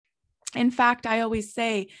In fact, I always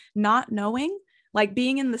say not knowing, like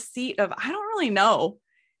being in the seat of, I don't really know,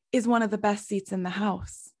 is one of the best seats in the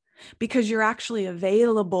house because you're actually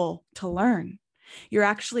available to learn. You're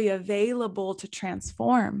actually available to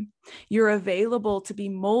transform. You're available to be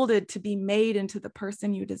molded, to be made into the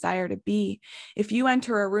person you desire to be. If you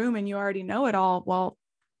enter a room and you already know it all, well,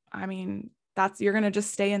 I mean, you're going to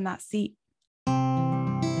just stay in that seat.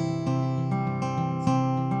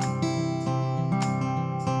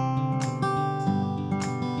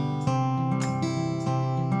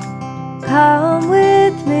 Come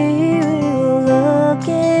with me, we will look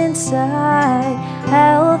inside.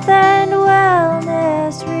 Health and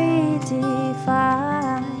wellness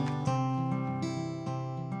redefined.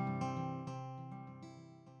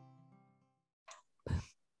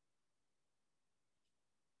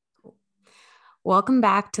 Welcome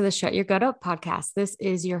back to the Shut Your Gut Up podcast. This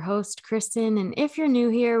is your host, Kristen. And if you're new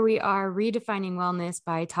here, we are redefining wellness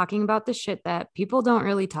by talking about the shit that people don't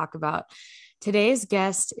really talk about. Today's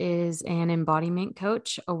guest is an embodiment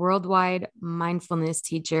coach, a worldwide mindfulness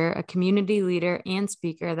teacher, a community leader, and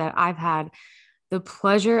speaker that I've had the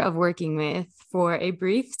pleasure of working with for a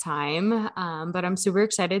brief time. But I'm super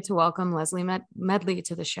excited to welcome Leslie Medley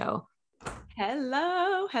to the show.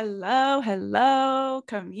 Hello, hello, hello,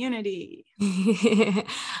 community.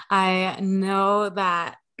 I know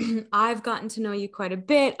that I've gotten to know you quite a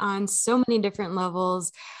bit on so many different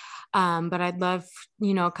levels. But I'd love,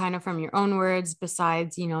 kind of from your own words,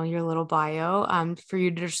 besides, your little bio, for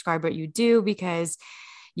you to describe what you do, because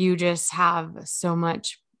you just have so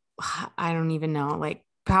much, I don't even know, like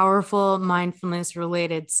powerful mindfulness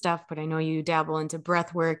related stuff, but I know you dabble into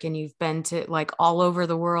breath work and you've been to like all over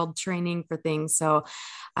the world training for things. So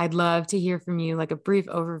I'd love to hear from you, like a brief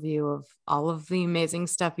overview of all of the amazing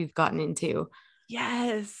stuff you've gotten into.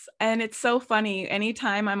 Yes. And it's so funny.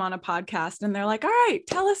 Anytime I'm on a podcast and they're like, all right,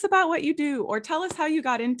 tell us about what you do or tell us how you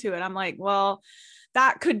got into it. I'm like, well,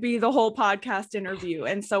 that could be the whole podcast interview.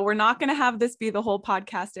 And so we're not going to have this be the whole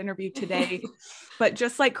podcast interview today. But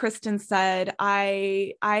just like Kristen said,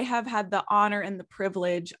 I have had the honor and the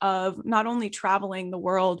privilege of not only traveling the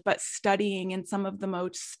world, but studying in some of the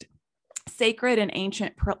most sacred and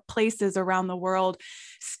ancient places around the world,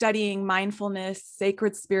 studying mindfulness,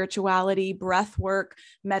 sacred spirituality, breath work,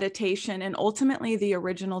 meditation, and ultimately the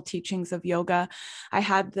original teachings of yoga. I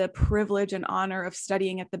had the privilege and honor of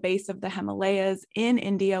studying at the base of the Himalayas in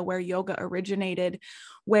India, where yoga originated,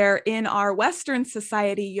 where in our Western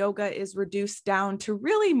society, yoga is reduced down to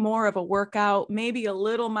really more of a workout, maybe a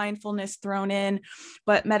little mindfulness thrown in,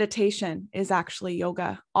 but meditation is actually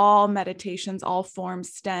yoga. All meditations, all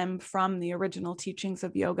forms stem from the original teachings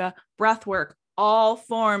of yoga. Breath work, all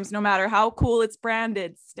forms, no matter how cool it's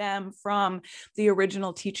branded, stem from the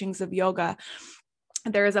original teachings of yoga.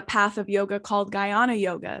 There is a path of yoga called Jnana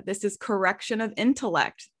Yoga. This is correction of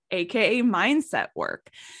intellect, aka mindset work.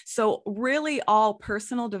 So really all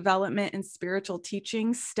personal development and spiritual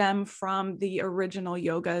teachings stem from the original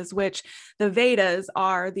yogas, which the Vedas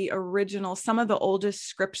are the original, some of the oldest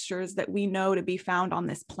scriptures that we know to be found on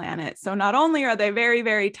this planet. So not only are they very,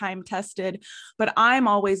 very time tested, but I'm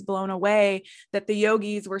always blown away that the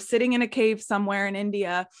yogis were sitting in a cave somewhere in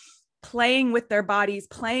India, playing with their bodies,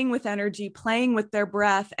 playing with energy, playing with their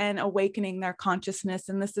breath, and awakening their consciousness.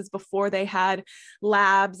 And this is before they had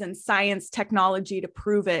labs and science technology to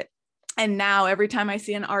prove it. And now every time I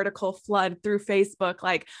see an article flood through Facebook,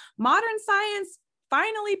 like modern science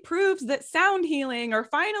finally proves that sound healing or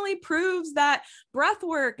finally proves that breath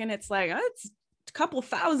work. And it's like, oh, it's a couple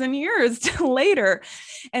thousand years later.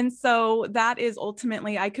 And so that is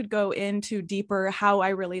ultimately, I could go into deeper how I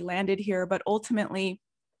really landed here, but ultimately,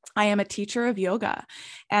 I am a teacher of yoga,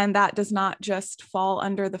 and that does not just fall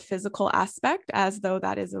under the physical aspect, as though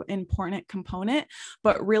that is an important component,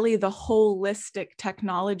 but really the holistic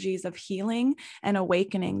technologies of healing and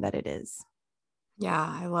awakening that it is. Yeah,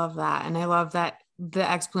 I love that. And I love that the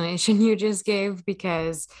explanation you just gave,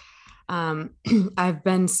 because I've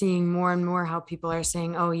been seeing more and more how people are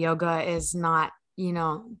saying, oh, yoga is not,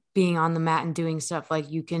 being on the mat and doing stuff.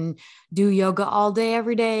 Like you can do yoga all day,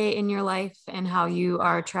 every day in your life, and how you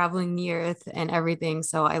are traveling the earth and everything.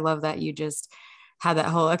 So I love that you just had that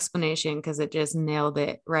whole explanation, because it just nailed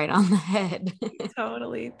it right on the head.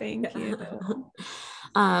 Totally. Thank you.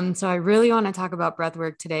 So I really want to talk about breath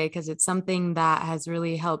work today, because it's something that has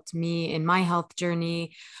really helped me in my health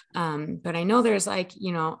journey. But I know there's like,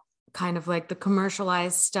 kind of like the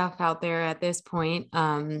commercialized stuff out there at this point.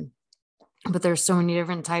 But there's so many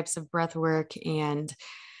different types of breath work and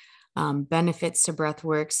benefits to breath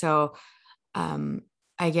work. So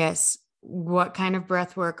I guess what kind of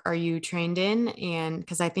breath work are you trained in? And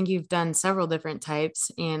because I think you've done several different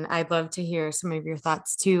types, and I'd love to hear some of your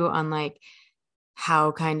thoughts too on like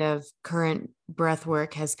how kind of current breath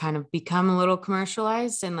work has kind of become a little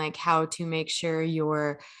commercialized, and like how to make sure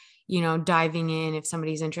you're, you know, diving in if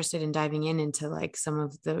somebody's interested in diving in into like some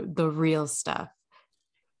of the real stuff.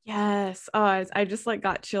 Yes. Oh, I just like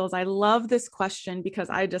got chills. I love this question because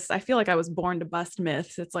I feel like I was born to bust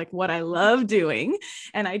myths. It's like what I love doing,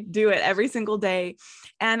 and I do it every single day.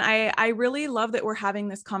 And I really love that we're having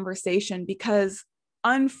this conversation because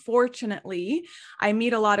unfortunately, I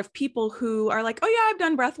meet a lot of people who are like, oh yeah, I've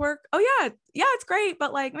done breath work. Oh yeah, it's great.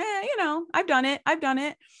 But like, you know, I've done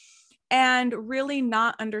it. And really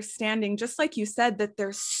not understanding, just like you said, that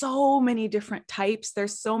there's so many different types,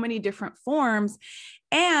 there's so many different forms,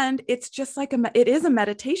 and it's just like it is a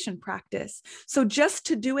meditation practice. So just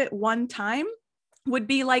to do it one time would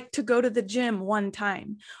be like to go to the gym one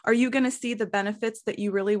time. Are you going to see the benefits that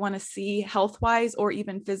you really want to see health-wise or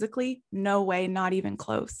even physically? No way, not even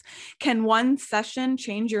close. Can one session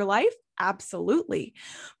change your life? Absolutely.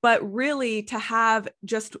 But really to have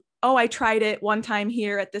just, oh, I tried it one time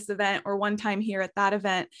here at this event or one time here at that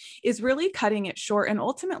event is really cutting it short and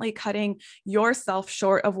ultimately cutting yourself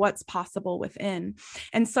short of what's possible within.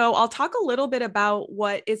 And so I'll talk a little bit about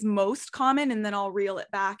what is most common, and then I'll reel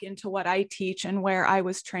it back into what I teach and where I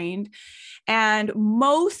was trained. And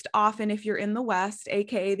most often, if you're in the West,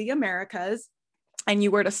 AKA the Americas, and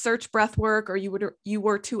you were to search breath work, or you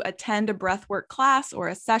were to attend a breath work class or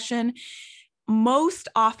a session, most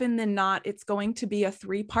often than not, it's going to be a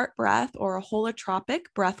 3-part breath or a holotropic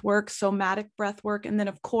breath work, somatic breath work. And then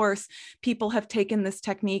of course, people have taken this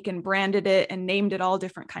technique and branded it and named it all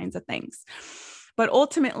different kinds of things. But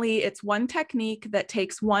ultimately, it's one technique that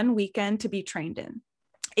takes one weekend to be trained in.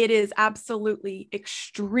 It is absolutely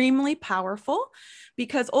extremely powerful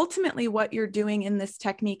because ultimately what you're doing in this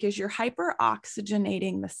technique is you're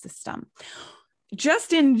hyperoxygenating the system.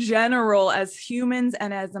 Just in general, as humans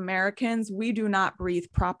and as Americans, we do not breathe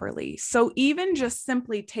properly. So even just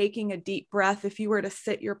simply taking a deep breath, if you were to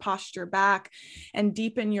sit your posture back and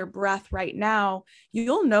deepen your breath right now,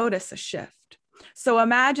 you'll notice a shift. So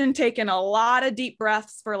imagine taking a lot of deep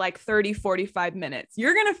breaths for like 30, 45 minutes.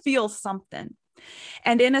 You're going to feel something.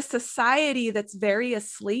 And in a society that's very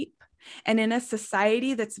asleep, and in a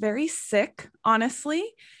society that's very sick, honestly,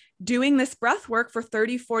 doing this breath work for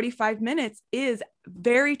 30, 45 minutes is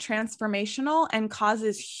very transformational and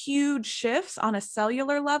causes huge shifts on a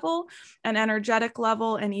cellular level, an energetic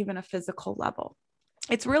level, and even a physical level.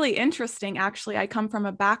 It's really interesting, actually. I come from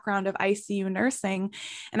a background of ICU nursing,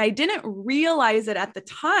 and I didn't realize it at the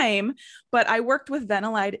time, but I worked with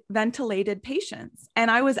ventilated patients, and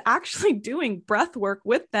I was actually doing breath work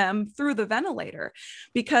with them through the ventilator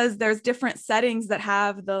because there's different settings that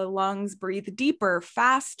have the lungs breathe deeper,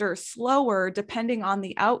 faster, slower, depending on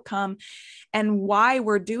the outcome. And why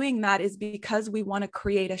we're doing that is because we want to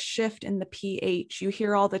create a shift in the pH. You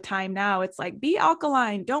hear all the time now, it's like, be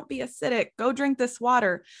alkaline, don't be acidic, go drink this water.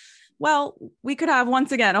 Well, we could have,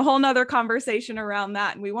 once again, a whole nother conversation around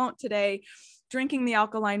that, and we won't today. Drinking the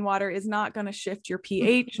alkaline water is not going to shift your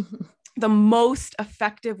pH. The most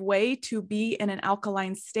effective way to be in an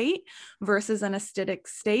alkaline state versus an acidic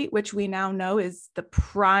state, which we now know is the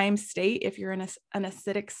prime state if you're in an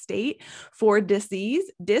acidic state for disease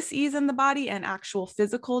in the body and actual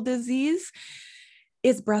physical disease,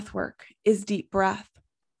 is breath work, is deep breath.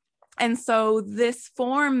 And so this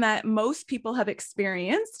form that most people have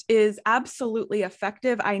experienced is absolutely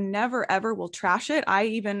effective. I never, ever will trash it. I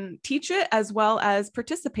even teach it as well as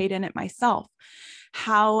participate in it myself.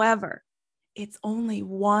 However, it's only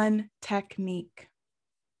one technique.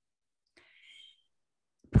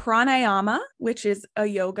 Pranayama, which is a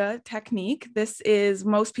yoga technique. This is,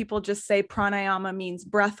 most people just say pranayama means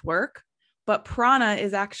breath work, but prana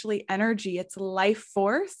is actually energy. It's life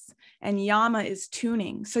force, and yama is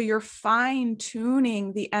tuning. So you're fine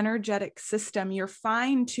tuning the energetic system. You're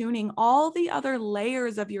fine tuning all the other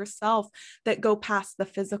layers of yourself that go past the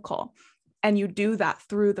physical. And you do that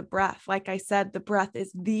through the breath. Like I said, the breath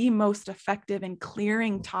is the most effective in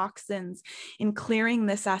clearing toxins, in clearing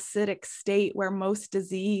this acidic state where most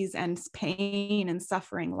disease and pain and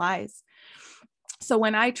suffering lies. So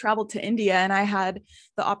when I traveled to India and I had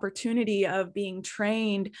the opportunity of being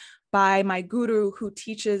trained by my guru who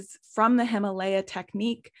teaches from the Himalaya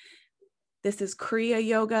technique, this is Kriya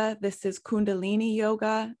Yoga, this is Kundalini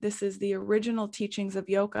Yoga, this is the original teachings of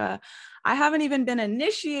yoga. I haven't even been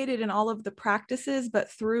initiated in all of the practices, but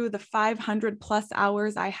through the 500 plus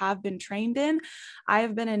hours I have been trained in, I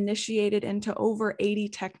have been initiated into over 80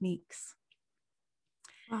 techniques.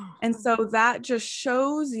 Oh. And so that just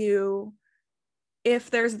shows you,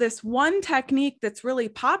 if there's this one technique that's really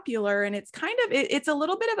popular, and it's kind of, it's a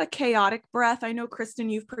little bit of a chaotic breath. I know, Kristen,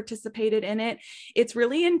 you've participated in it. It's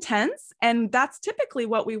really intense. And that's typically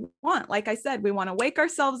what we want. Like I said, we want to wake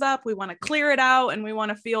ourselves up, we want to clear it out, and we want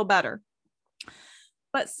to feel better.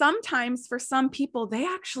 But sometimes for some people, they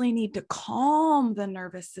actually need to calm the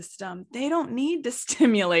nervous system. They don't need to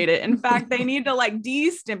stimulate it. In fact, they need to like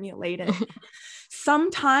de-stimulate it.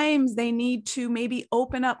 Sometimes they need to maybe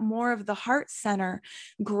open up more of the heart center,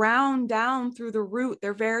 ground down through the root.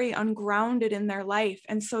 They're very ungrounded in their life.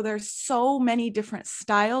 And so there's so many different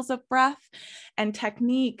styles of breath and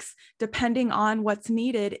techniques depending on what's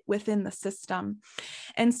needed within the system.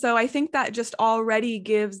 And so I think that just already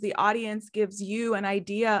gives the audience, gives you an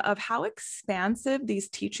idea of how expansive these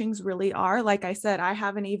teachings really are. Like I said, I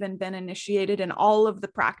haven't even been initiated in all of the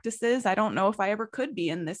practices. I don't know if I ever could be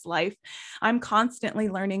in this life. I'm constantly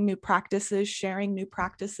learning new practices, sharing new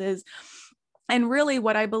practices. And really,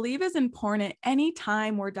 what I believe is important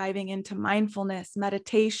anytime we're diving into mindfulness,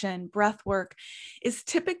 meditation, breath work, is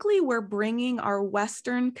typically we're bringing our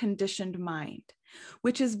Western conditioned mind,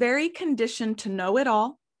 which is very conditioned to know it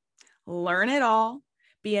all, learn it all,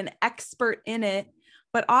 be an expert in it.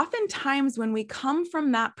 But oftentimes when we come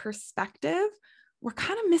from that perspective, we're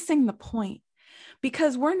kind of missing the point,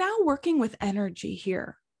 because we're now working with energy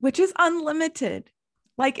here, which is unlimited.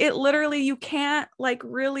 Like it literally, you can't like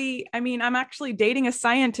really, I mean, I'm actually dating a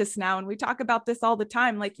scientist now, and we talk about this all the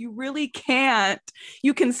time. Like you really can't,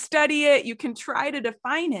 you can study it, you can try to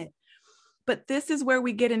define it, but this is where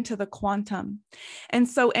we get into the quantum. And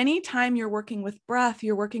so anytime you're working with breath,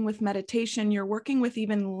 you're working with meditation, you're working with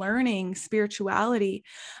even learning spirituality,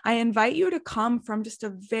 I invite you to come from just a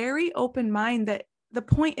very open mind, that the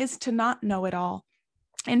point is to not know it all.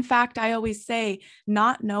 In fact, I always say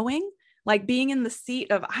not knowing, like being in the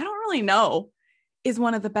seat of, I don't really know, is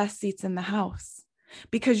one of the best seats in the house,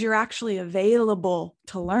 because you're actually available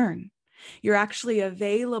to learn. You're actually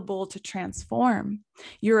available to transform.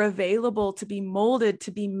 You're available to be molded,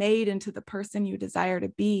 to be made into the person you desire to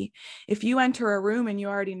be. If you enter a room and you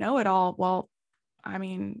already know it all, well, I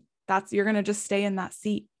mean, you're going to just stay in that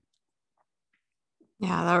seat.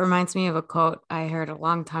 Yeah, that reminds me of a quote I heard a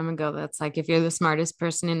long time ago that's like, if you're the smartest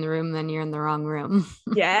person in the room, then you're in the wrong room.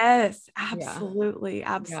 Yes, absolutely.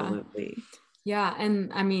 Yeah. Absolutely. Yeah.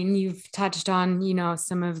 And I mean, you've touched on,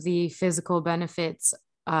 some of the physical benefits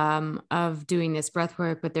of doing this breath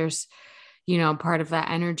work, but there's, part of that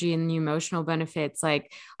energy and the emotional benefits.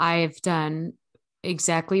 Like I've done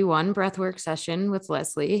exactly one breathwork session with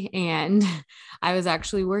Leslie, and I was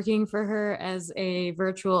actually working for her as a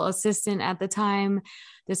virtual assistant at the time.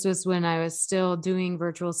 This was when I was still doing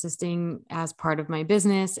virtual assisting as part of my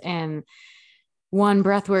business, and one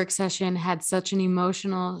breathwork session had such an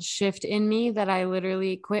emotional shift in me that I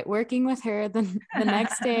literally quit working with her. The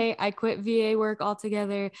next day, I quit VA work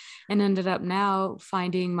altogether and ended up now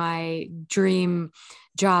finding my dream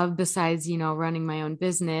job besides, running my own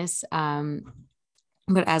business.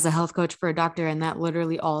 But as a health coach for a doctor, and that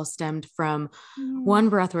literally all stemmed from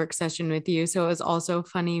one breathwork session with you. So it was also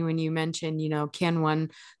funny when you mentioned, can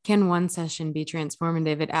one session be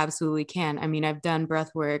transformative? It absolutely can. I mean, I've done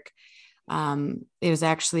breathwork. It was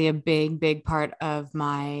actually a big part of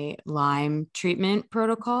my Lyme treatment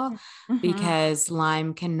protocol, because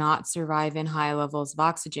Lyme cannot survive in high levels of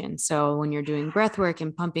oxygen. So when you're doing breath work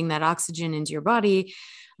and pumping that oxygen into your body,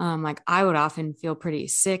 like I would often feel pretty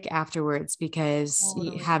sick afterwards, because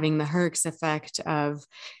having the Herx effect of,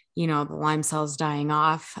 the Lyme cells dying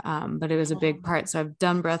off. But it was a big part. So I've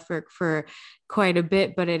done breath work for quite a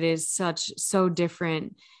bit, but it is so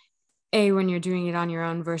different when you're doing it on your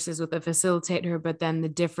own versus with a facilitator, but then the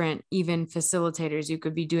different, even facilitators, you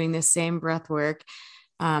could be doing the same breath work,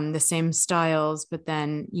 the same styles, but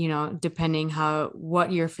then, depending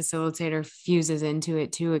what your facilitator fuses into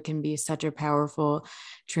it too, it can be such a powerful,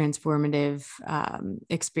 transformative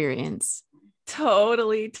experience.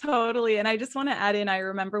 Totally. And I just want to add in, I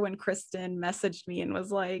remember when Kristen messaged me and was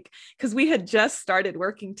like, because we had just started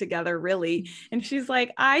working together really. And she's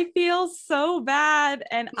like, I feel so bad.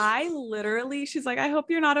 And she's like, I hope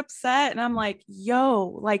you're not upset. And I'm like,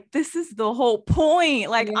 yo, like, this is the whole point.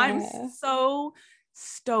 Like, yeah. I'm so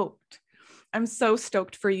stoked. I'm so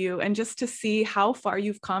stoked for you. And just to see how far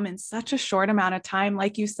you've come in such a short amount of time.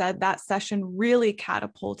 Like you said, that session really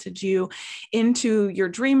catapulted you into your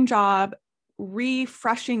dream job,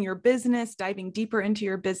 refreshing your business, diving deeper into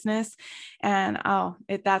your business. And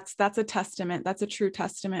that's a testament. That's a true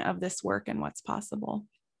testament of this work and what's possible.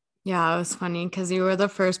 Yeah, it was funny because you were the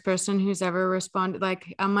first person who's ever responded.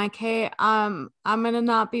 Like, I'm like, hey, I'm gonna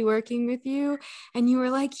not be working with you. And you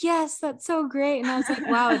were like, yes, that's so great. And I was like,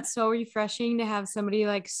 wow, it's so refreshing to have somebody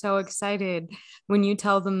like so excited when you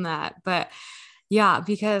tell them that. But yeah,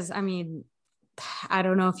 because I mean, I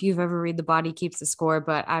don't know if you've ever read The Body Keeps the Score,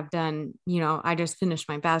 but I've done, I just finished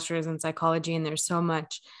my bachelor's in psychology, and there's so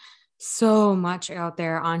much out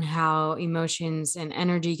there on how emotions and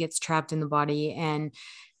energy gets trapped in the body. And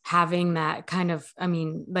having that kind of, I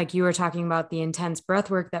mean, like you were talking about the intense breath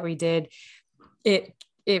work that we did, it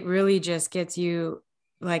really just gets you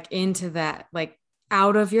like into that, like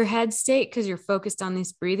out of your head state, because you're focused on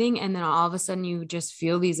this breathing, and then all of a sudden you just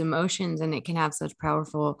feel these emotions, and it can have such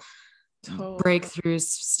powerful Totally. breakthroughs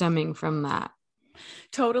stemming from that.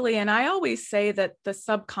 Totally. And I always say that the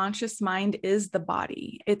subconscious mind is the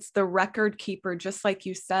body. It's the record keeper, just like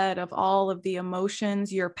you said, of all of the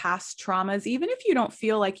emotions, your past traumas. Even if you don't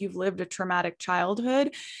feel like you've lived a traumatic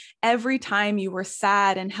childhood, every time you were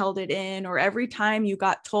sad and held it in, or every time you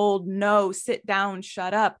got told, no, sit down,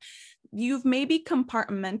 shut up, you've maybe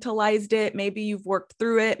compartmentalized it. Maybe you've worked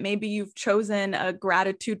through it. Maybe you've chosen a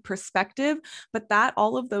gratitude perspective, but that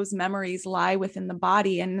all of those memories lie within the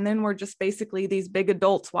body. And then we're just basically these big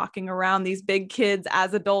adults walking around, these big kids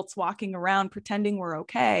as adults walking around, pretending we're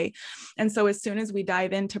okay. And so as soon as we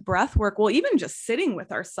dive into breath work, well, even just sitting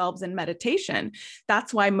with ourselves in meditation,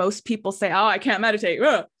 that's why most people say, oh, I can't meditate.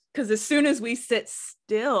 Because as soon as we sit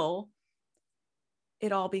still,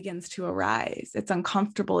 it all begins to arise. It's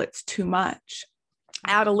uncomfortable. It's too much.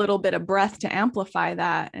 Add a little bit of breath to amplify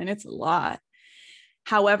that, and it's a lot.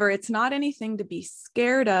 However, it's not anything to be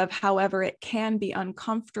scared of. However, it can be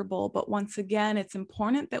uncomfortable. But once again, it's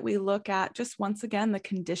important that we look at just once again the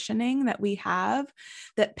conditioning that we have,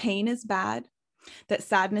 that pain is bad, that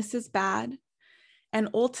sadness is bad. And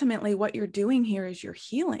ultimately, what you're doing here is you're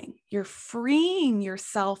healing. You're freeing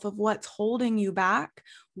yourself of what's holding you back,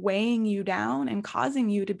 weighing you down, and causing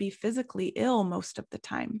you to be physically ill most of the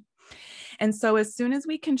time. And so as soon as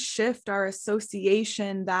we can shift our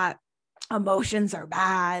association that emotions are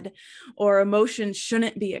bad or emotions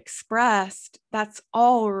shouldn't be expressed, that's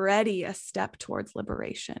already a step towards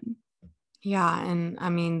liberation. Yeah. And I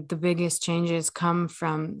mean, the biggest changes come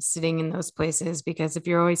from sitting in those places, because if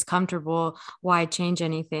you're always comfortable, why change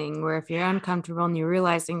anything? Where if you're uncomfortable and you're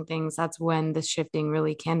realizing things, that's when the shifting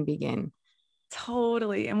really can begin.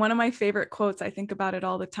 Totally. And one of my favorite quotes, I think about it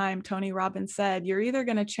all the time, Tony Robbins said, you're either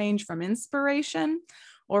going to change from inspiration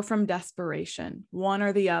or from desperation, one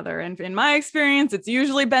or the other. And in my experience, it's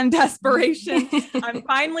usually been desperation. I'm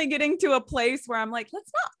finally getting to a place where I'm like,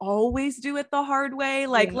 let's not always do it the hard way.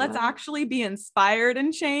 Like, let's actually be inspired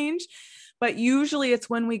and change. But usually it's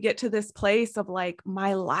when we get to this place of like,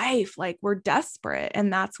 my life, like we're desperate.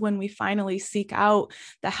 And that's when we finally seek out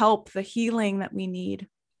the help, the healing that we need.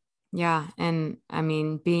 Yeah. And I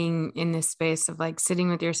mean, being in this space of like sitting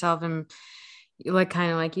with yourself and like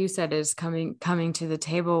kind of like you said, is coming to the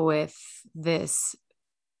table with this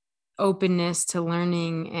openness to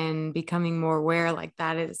learning and becoming more aware, like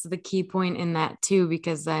that is the key point in that too,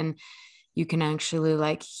 because then you can actually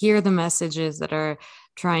like hear the messages that are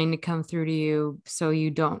trying to come through to you, so you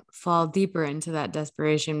don't fall deeper into that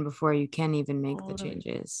desperation before you can even make the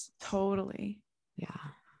changes. Totally. Yeah.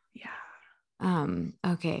 Yeah.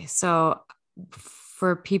 Okay. So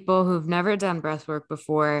for people who've never done breath work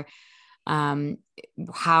before,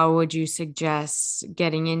 how would you suggest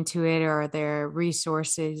getting into it? Or are there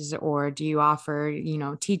resources, or do you offer,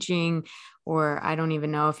 teaching, or I don't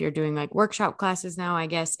even know if you're doing like workshop classes now? I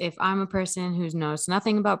guess if I'm a person who knows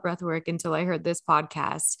nothing about breath work until I heard this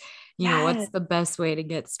podcast, what's the best way to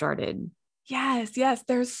get started? Yes.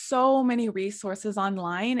 There's so many resources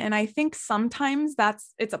online. And I think sometimes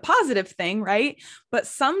it's a positive thing, right? But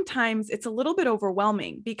sometimes it's a little bit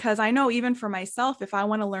overwhelming, because I know even for myself, if I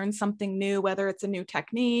want to learn something new, whether it's a new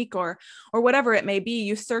technique or whatever it may be,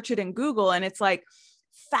 you search it in Google and it's like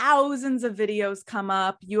thousands of videos come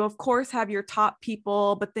up. You of course have your top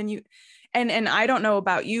people, but then and I don't know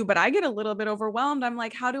about you, but I get a little bit overwhelmed. I'm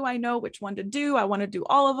like, how do I know which one to do? I want to do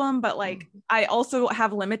all of them, but like, I also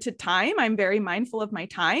have limited time. I'm very mindful of my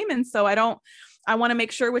time. And so I want to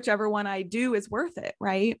make sure whichever one I do is worth it.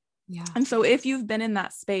 Right. Yeah. And so if you've been in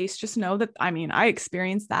that space, just know that, I mean, I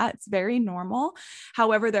experienced that. It's very normal.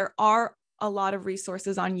 However, there are a lot of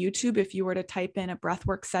resources on YouTube. If you were to type in a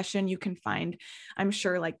breathwork session, you can find, I'm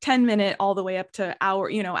sure, like 10-minute all the way up to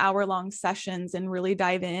hour-long sessions, and really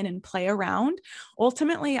dive in and play around.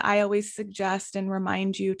 Ultimately, I always suggest and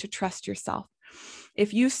remind you to trust yourself.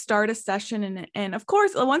 If you start a session and of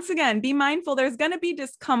course, once again, be mindful, there's going to be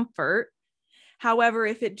discomfort. However,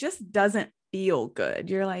 if it just doesn't feel good.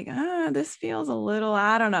 You're like, this feels a little,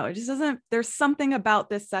 I don't know. It just doesn't, there's something about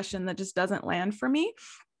this session that just doesn't land for me.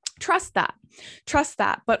 Trust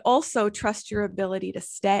that, but also trust your ability to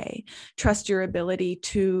stay, trust your ability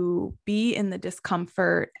to be in the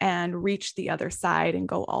discomfort and reach the other side and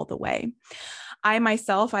go all the way. I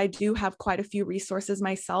do have quite a few resources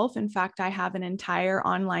myself. In fact, I have an entire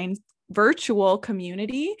online virtual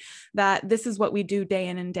community that this is what we do day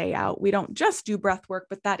in and day out. We don't just do breath work,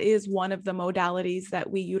 but that is one of the modalities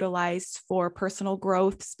that we utilize for personal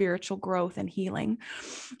growth, spiritual growth, and healing.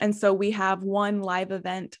 And so we have one live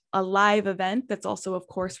event, a live event that's also, of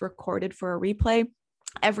course, recorded for a replay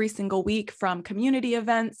every single week, from community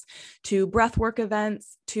events to breathwork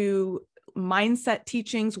events to mindset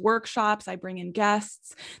teachings, workshops. I bring in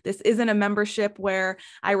guests. This isn't a membership where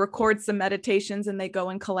I record some meditations and they go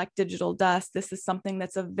and collect digital dust. This is something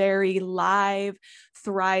that's a very live,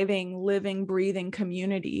 thriving, living, breathing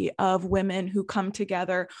community of women who come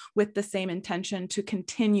together with the same intention to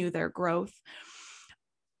continue their growth.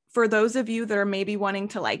 For those of you that are maybe wanting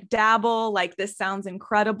to like dabble, like this sounds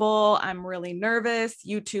incredible, I'm really nervous,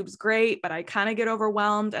 YouTube's great, but I kind of get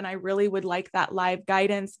overwhelmed and I really would like that live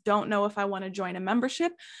guidance. Don't know if I want to join a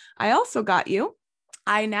membership. I also got you.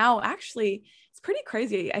 I now actually, it's pretty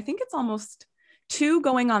crazy. I think it's almost 2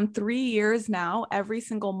 going on 3 years now. Every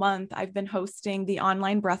single month, I've been hosting the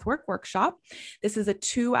online breathwork workshop. This is a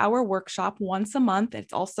 2-hour workshop once a month.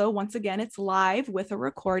 It's also, once again, it's live with a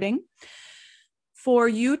recording for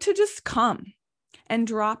you to just come and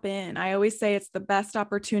drop in. I always say it's the best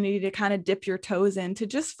opportunity to kind of dip your toes in, to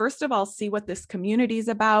just, first of all, see what this community is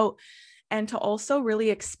about, and to also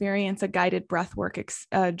really experience a guided breathwork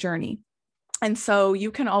journey. And so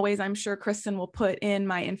you can always, I'm sure Kristen will put in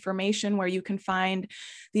my information where you can find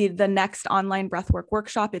the next online breathwork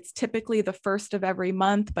workshop. It's typically the first of every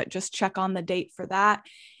month, but just check on the date for that.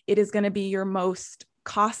 It is going to be your most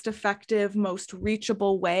cost-effective, most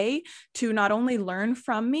reachable way to not only learn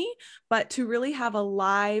from me, but to really have a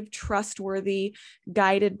live, trustworthy,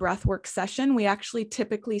 guided breathwork session. We actually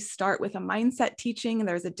typically start with a mindset teaching.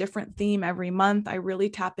 There's a different theme every month. I really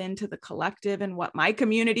tap into the collective and what my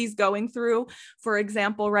community is going through. For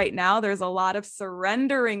example, right now, there's a lot of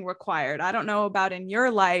surrendering required. I don't know about in your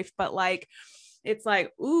life, but like, it's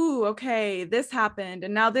like, ooh, okay, this happened.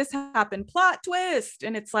 And now this happened, plot twist.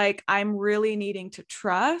 And it's like, I'm really needing to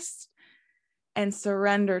trust and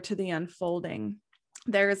surrender to the unfolding.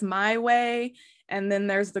 There's my way, and then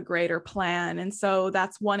there's the greater plan. And so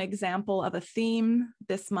that's one example of a theme.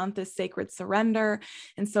 This month is sacred surrender.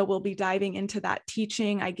 And so we'll be diving into that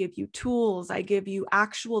teaching. I give you tools. I give you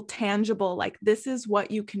actual tangible, like this is what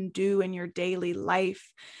you can do in your daily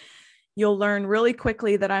life. You'll learn really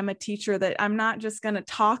quickly that I'm a teacher, that I'm not just going to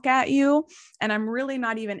talk at you, and I'm really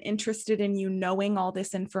not even interested in you knowing all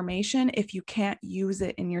this information if you can't use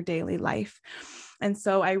it in your daily life. And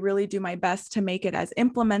so I really do my best to make it as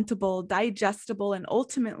implementable, digestible, and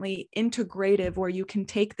ultimately integrative, where you can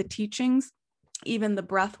take the teachings, even the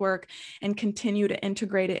breath work, and continue to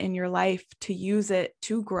integrate it in your life, to use it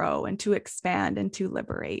to grow and to expand and to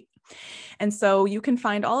liberate. And so you can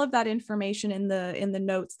find all of that information in the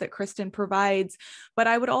notes that Kristen provides. But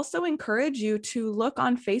I would also encourage you to look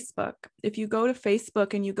on Facebook. If you go to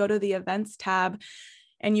Facebook and you go to the events tab,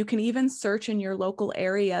 and you can even search in your local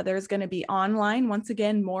area, there's going to be online, once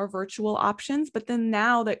again, more virtual options. But then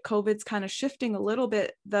now that COVID's kind of shifting a little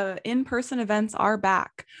bit, the in-person events are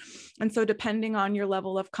back. And so depending on your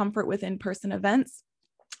level of comfort with in-person events,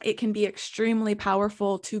 it can be extremely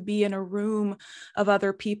powerful to be in a room of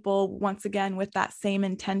other people, once again, with that same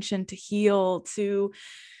intention to heal, to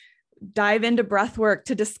dive into breath work,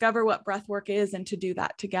 to discover what breath work is, and to do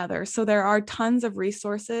that together. So there are tons of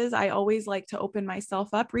resources. I always like to open myself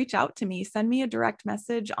up. Reach out to me, send me a direct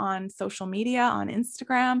message on social media, on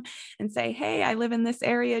Instagram, and say, hey, I live in this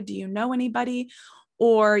area. Do you know anybody?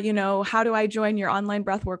 Or, how do I join your online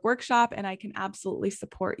breathwork workshop? And I can absolutely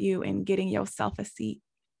support you in getting yourself a seat.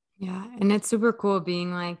 Yeah. And it's super cool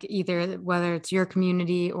being like, either whether it's your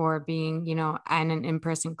community or being, in an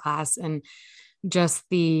in-person class, and just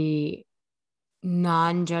the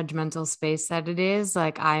non-judgmental space that it is.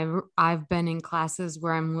 Like I've been in classes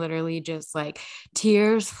where I'm literally just like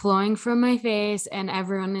tears flowing from my face, and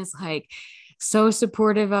everyone is like so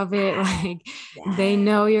supportive of it. Like they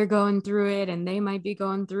know you're going through it, and they might be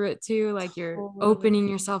going through it too. Like you're opening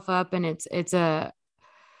yourself up, and it's a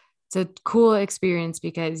cool experience,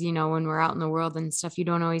 because, when we're out in the world and stuff, you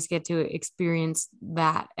don't always get to experience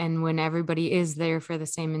that. And when everybody is there for the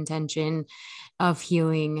same intention of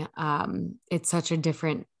healing, it's such a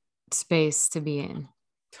different space to be in.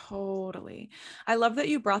 Totally. I love that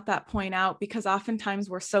you brought that point out, because oftentimes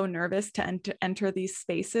we're so nervous to enter these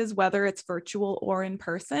spaces, whether it's virtual or in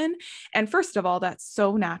person. And first of all, that's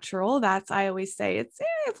so natural. I always say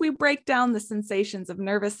if we break down the sensations of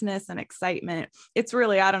nervousness and excitement, it's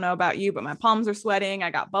really, I don't know about you, but my palms are sweating. I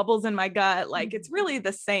got bubbles in my gut. Like, it's really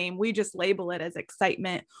the same. We just label it as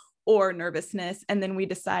excitement or nervousness, and then we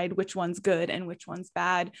decide which one's good and which one's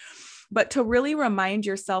bad. But to really remind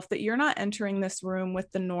yourself that you're not entering this room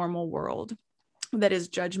with the normal world that is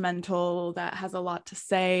judgmental, that has a lot to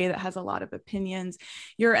say, that has a lot of opinions.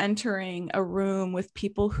 You're entering a room with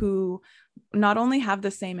people who not only have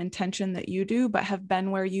the same intention that you do, but have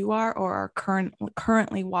been where you are or are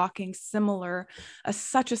currently walking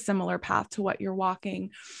such a similar path to what you're walking.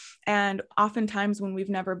 And oftentimes when we've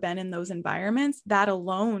never been in those environments, that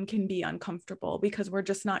alone can be uncomfortable, because we're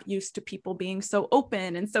just not used to people being so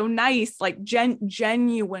open and so nice, like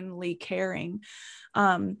genuinely caring.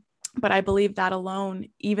 But I believe that alone,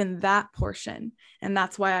 even that portion, and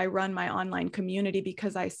that's why I run my online community,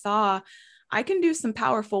 because I saw I can do some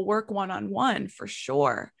powerful work one-on-one for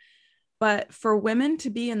sure. But for women to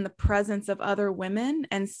be in the presence of other women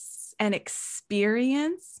and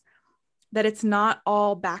experience that it's not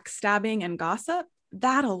all backstabbing and gossip,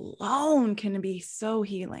 that alone can be so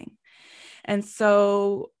healing. And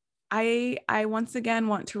so I once again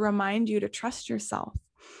want to remind you to trust yourself.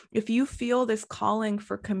 If you feel this calling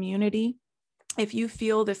for community, if you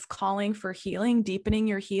feel this calling for healing, deepening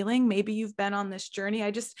your healing, maybe you've been on this journey.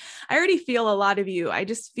 I already feel a lot of you. I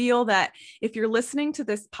just feel that if you're listening to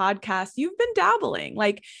this podcast, you've been dabbling,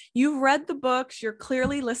 like you've read the books, you're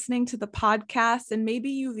clearly listening to the podcast, and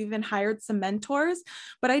maybe you've even hired some mentors,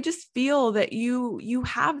 but I just feel that you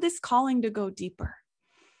have this calling to go deeper.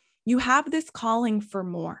 You have this calling for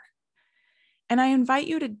more. And I invite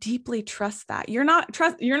you to deeply trust that. You're not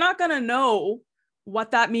going to know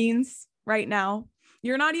what that means right now.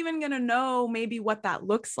 You're not even going to know maybe what that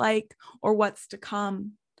looks like or what's to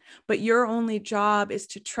come, but your only job is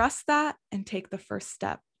to trust that and take the first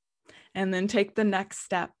step, and then take the next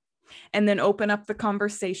step, and then open up the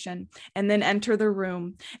conversation, and then enter the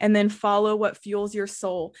room, and then follow what fuels your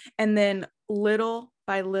soul. And then little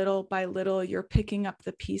by little by little, you're picking up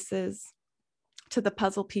the pieces to the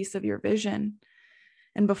puzzle piece of your vision.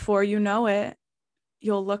 And before you know it,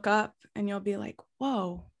 you'll look up and you'll be like,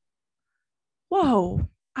 whoa,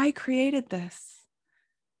 I created this.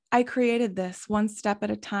 I created this one step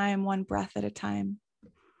at a time, one breath at a time.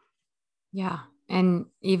 Yeah. And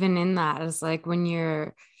even in that, it's like when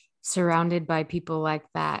you're surrounded by people like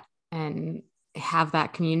that and have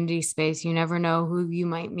that community space, you never know who you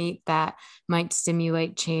might meet that might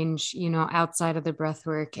stimulate change, outside of the breath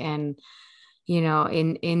work. And,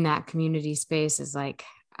 in that community space is like,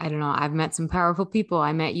 I don't know, I've met some powerful people.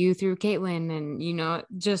 I met you through Caitlin, and,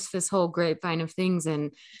 just this whole grapevine of things,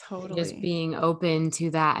 and totally just being open to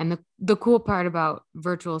that. And the cool part about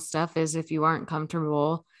virtual stuff is if you aren't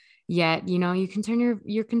comfortable yet, you can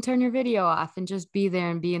turn your video off and just be there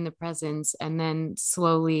and be in the presence. And then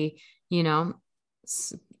slowly,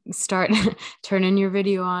 start turning your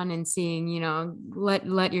video on and seeing,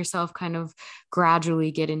 let yourself kind of gradually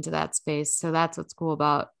get into that space. So that's what's cool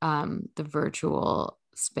about the virtual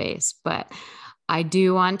space. But I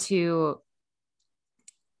do want to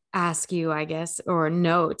ask you, I guess, or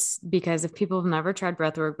notes, because if people have never tried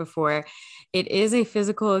breathwork before, it is a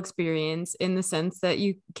physical experience in the sense that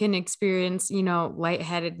you can experience,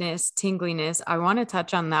 lightheadedness, tingliness. I want to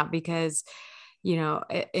touch on that because,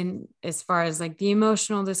 in as far as like the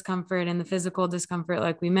emotional discomfort and the physical discomfort,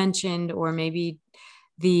 like we mentioned, or maybe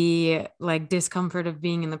the like discomfort of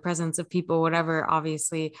being in the presence of people, whatever,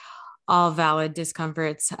 obviously all valid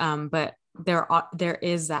discomforts. But there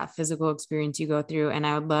is that physical experience you go through. And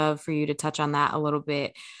I would love for you to touch on that a little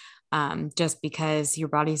bit, just because your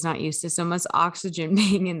body's not used to so much oxygen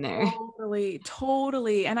being in there.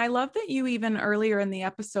 Totally. And I love that you even earlier in the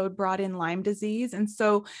episode brought in Lyme disease.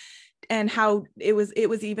 And how it was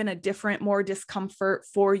even a different, more discomfort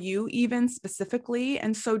for you, even specifically.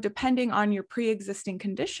 And so depending on your pre-existing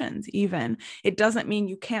conditions, even, it doesn't mean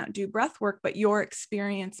you can't do breath work, but your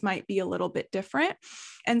experience might be a little bit different.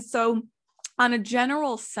 And so on a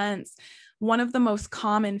general sense, one of the most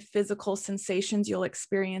common physical sensations you'll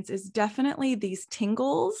experience is definitely these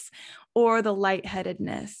tingles or the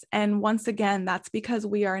lightheadedness. And once again, that's because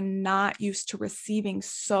we are not used to receiving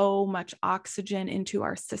so much oxygen into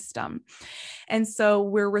our system. And so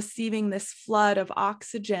we're receiving this flood of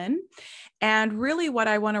oxygen. And really what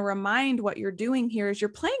I want to remind what you're doing here is you're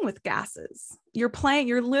playing with gases. You're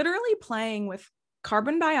literally playing with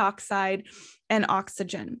carbon dioxide and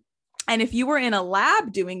oxygen. And if you were in a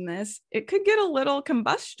lab doing this, it could get a little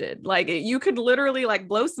combusted. Like you could literally like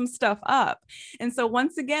blow some stuff up. And so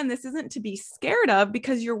once again, this isn't to be scared of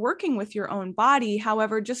because you're working with your own body.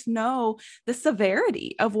 However, just know the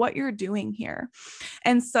severity of what you're doing here.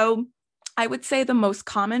 And so I would say the most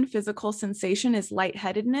common physical sensation is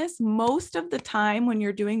lightheadedness. Most of the time when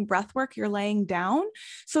you're doing breath work, you're laying down.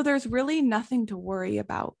 So there's really nothing to worry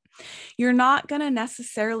about. You're not going to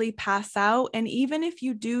necessarily pass out. And even if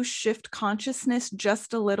you do shift consciousness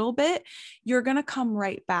just a little bit, you're going to come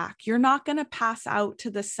right back. You're not going to pass out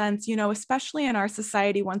to the sense, you know, especially in our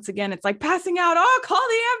society, once again, it's like passing out, oh, call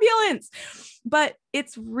the ambulance. But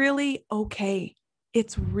it's really okay.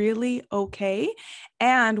 It's really okay.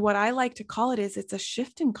 And what I like to call it is it's a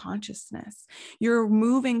shift in consciousness. You're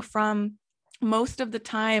moving from most of the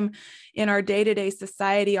time in our day-to-day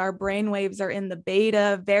society, our brainwaves are in the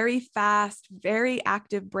beta, very fast, very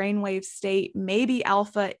active brainwave state, maybe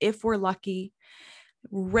alpha if we're lucky,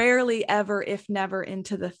 rarely ever, if never,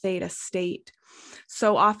 into the theta state.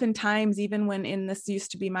 So oftentimes, even when this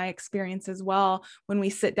used to be my experience as well, when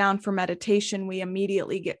we sit down for meditation, we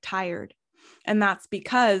immediately get tired. And that's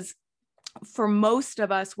because for most of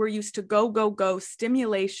us, we're used to go,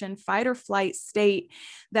 stimulation, fight or flight state,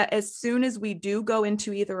 that as soon as we do go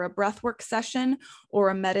into either a breathwork session or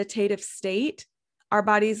a meditative state, our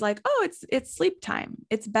body's like, oh, it's sleep time,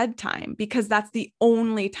 it's bedtime, because that's the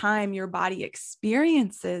only time your body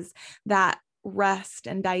experiences that rest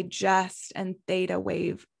and digest and theta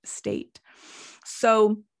wave state.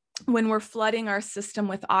 So when we're flooding our system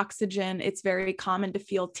with oxygen, it's very common to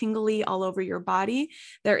feel tingly all over your body.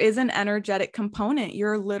 There is an energetic component.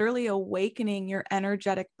 You're literally awakening your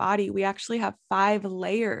energetic body. We actually have 5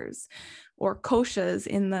 layers, or koshas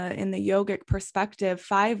in the yogic perspective,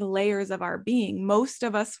 5 layers of our being. Most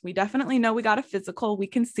of us, we definitely know we got a physical, we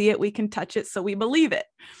can see it, we can touch it, so we believe it.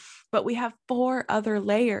 But we have 4 other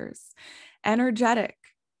layers: energetic,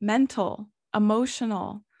 mental,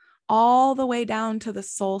 emotional, all the way down to the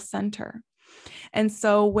soul center. And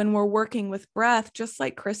so when we're working with breath, just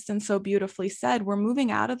like Kristen so beautifully said, we're moving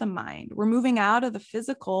out of the mind, we're moving out of the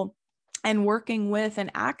physical and working with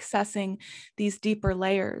and accessing these deeper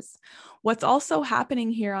layers. What's also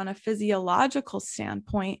happening here on a physiological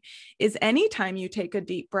standpoint is anytime you take a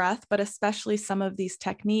deep breath, but especially some of these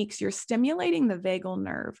techniques, you're stimulating the vagal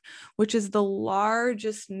nerve, which is the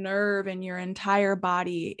largest nerve in your entire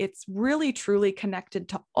body. It's really truly connected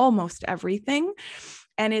to almost everything.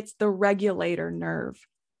 And it's the regulator nerve.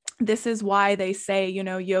 This is why they say, you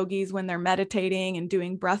know, yogis, when they're meditating and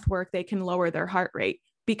doing breath work, they can lower their heart rate,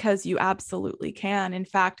 because you absolutely can. In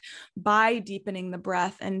fact, by deepening the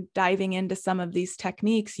breath and diving into some of these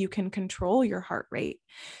techniques, you can control your heart rate.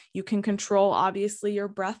 You can control, obviously, your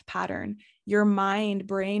breath pattern, your mind,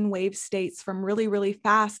 brain wave states from really, really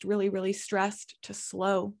fast, really, really stressed to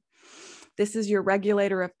slow. This is your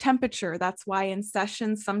regulator of temperature. That's why in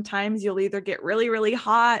sessions, sometimes you'll either get really, really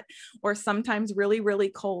hot or sometimes really, really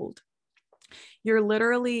cold. You're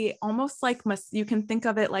literally almost like, you can think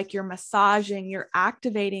of it like you're massaging, you're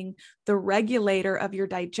activating the regulator of your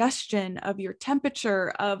digestion, of your temperature,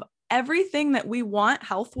 of everything that we want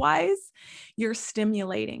health-wise, you're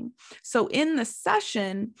stimulating. So in the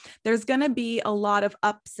session, there's going to be a lot of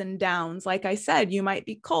ups and downs. Like I said, you might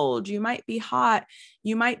be cold, you might be hot,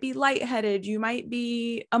 you might be lightheaded, you might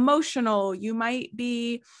be emotional, you might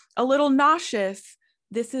be a little nauseous.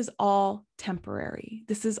 This is all temporary.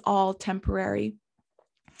 This is all temporary.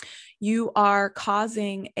 You are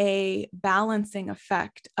causing a balancing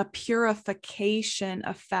effect, a purification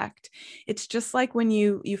effect. It's just like when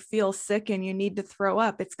you feel sick and you need to throw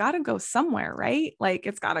up, it's got to go somewhere, right? Like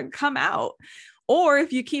it's got to come out. Or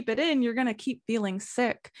if you keep it in, you're going to keep feeling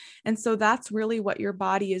sick. And so that's really what your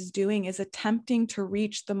body is doing, is attempting to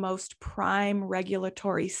reach the most prime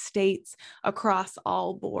regulatory states across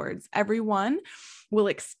all boards. Everyone will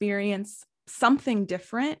experience something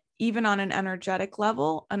different, even on an energetic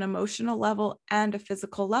level, an emotional level, and a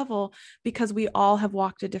physical level, because we all have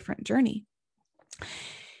walked a different journey.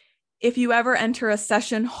 If you ever enter a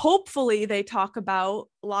session, hopefully they talk about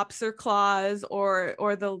lobster claws or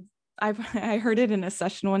I heard it in a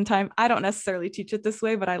session one time. I don't necessarily teach it this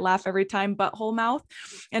way, but I laugh every time. Butthole mouth.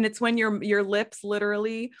 And it's when your lips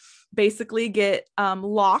literally basically get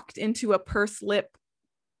locked into a pursed lip,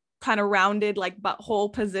 kind of rounded like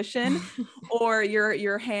butthole position, or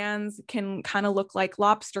your hands can kind of look like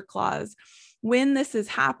lobster claws. When this is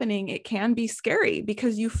happening, it can be scary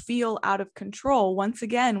because you feel out of control. Once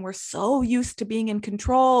again, we're so used to being in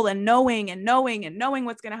control and knowing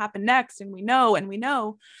what's going to happen next. And we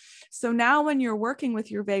know. So now when you're working with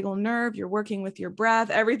your vagal nerve, you're working with your breath,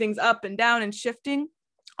 everything's up and down and shifting.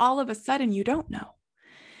 all of a sudden you don't know.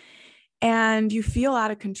 And you feel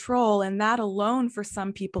out of control. And that alone for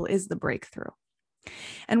some people is the breakthrough.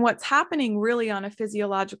 And what's happening really on a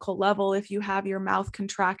physiological level, if you have your mouth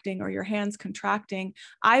contracting or your hands contracting,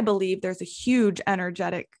 I believe there's a huge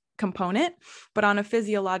energetic component, but on a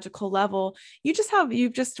physiological level,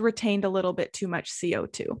 you've just retained a little bit too much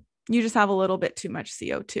CO2. You just have a little bit too much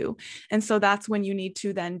CO2. And so that's when you need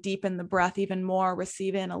to then deepen the breath even more,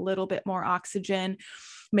 receive in a little bit more oxygen.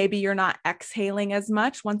 Maybe you're not exhaling as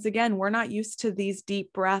much. Once again, we're not used to these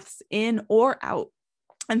deep breaths in or out.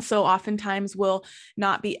 And so oftentimes we'll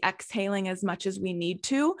not be exhaling as much as we need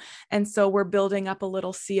to. And so we're building up a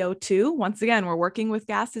little CO2. Once again, we're working with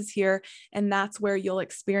gases here, and that's where you'll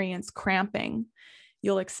experience cramping.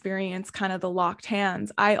 You'll experience kind of the locked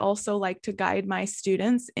hands. I also like to guide my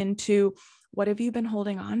students into, what have you been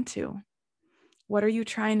holding on to? What are you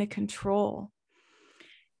trying to control?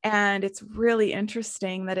 And it's really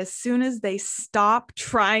interesting that as soon as they stop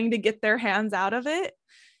trying to get their hands out of it,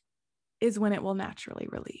 is when it will naturally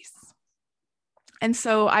release. And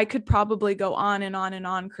so I could probably go on and on and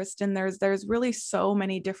on, Kristen. There's really so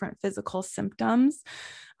many different physical symptoms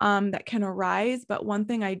that can arise. But one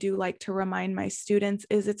thing I do like to remind my students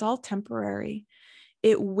is it's all temporary.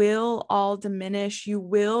 It will all diminish. You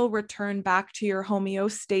will return back to your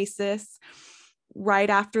homeostasis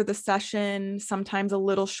right after the session, sometimes a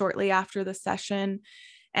little shortly after the session.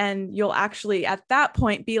 And you'll actually at that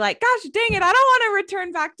point be like, gosh, dang it, I don't want to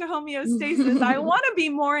return back to homeostasis. I want to be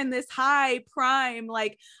more in this high prime,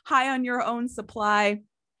 like high on your own supply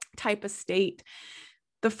type of state.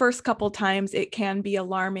 The first couple times it can be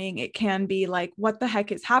alarming. It can be like, what the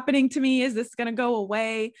heck is happening to me? Is this going to go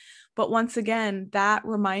away? But once again,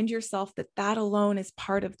 remind yourself that alone is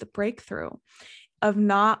part of the breakthrough, of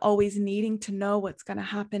not always needing to know what's going to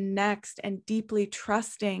happen next, and deeply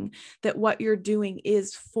trusting that what you're doing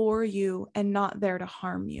is for you and not there to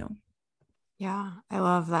harm you. Yeah, I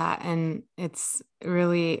love that. And it's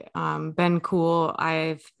really been cool.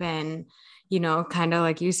 I've been, kind of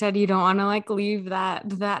like you said, you don't want to like leave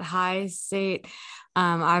that high state.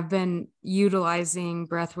 I've been utilizing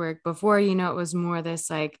breath work before, it was more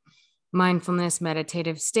this like mindfulness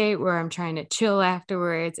meditative state where I'm trying to chill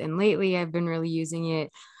afterwards. And lately I've been really using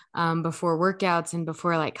it before workouts and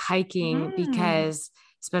before like hiking, because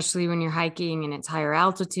especially when you're hiking and it's higher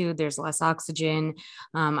altitude, there's less oxygen.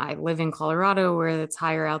 I live in Colorado where it's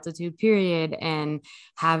higher altitude period, and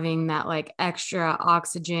having that like extra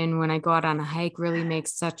oxygen when I go out on a hike really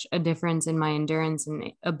makes such a difference in my endurance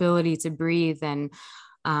and ability to breathe. And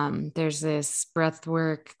there's this breath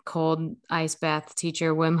work cold ice bath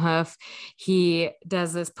teacher, Wim Hof. He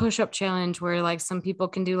does this push-up challenge where like some people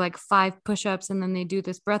can do like 5 push-ups and then they do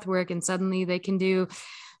this breath work and suddenly they can do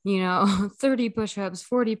 30 push-ups,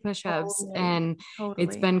 40 push-ups. And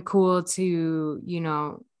it's been cool to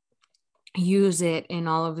use it in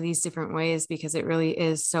all of these different ways, because it really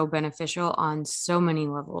is so beneficial on so many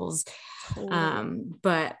levels.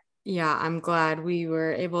 But yeah, I'm glad we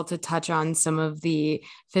were able to touch on some of the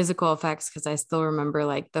physical effects, because I still remember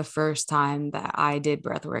like the first time that I did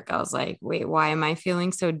breath work, I was like, wait, why am I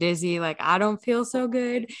feeling so dizzy? Like, I don't feel so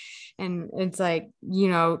good. And it's like,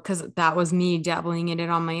 because that was me dabbling in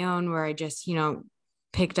it on my own, where I just,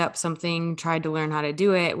 picked up something, tried to learn how to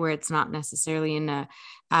do it, where it's not necessarily in a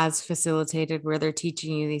as facilitated where they're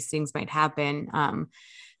teaching you these things might happen.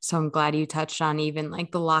 So I'm glad you touched on even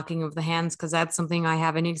like the locking of the hands, because that's something I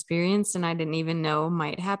haven't experienced and I didn't even know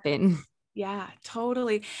might happen. Yeah,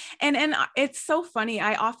 totally. And it's so funny.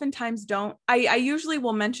 I oftentimes I usually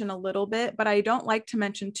will mention a little bit, but I don't like to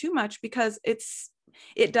mention too much, because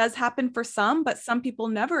it does happen for some, but some people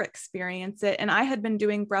never experience it. And I had been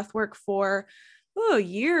doing breath work for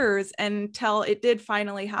years until it did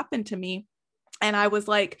finally happen to me. And I was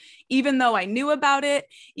like, even though I knew about it,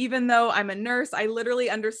 even though I'm a nurse, I literally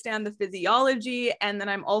understand the physiology. And then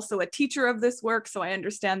I'm also a teacher of this work. So I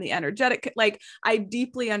understand the energetic, like I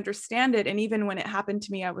deeply understand it. And even when it happened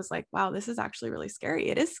to me, I was like, wow, this is actually really scary.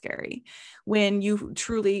 It is scary when you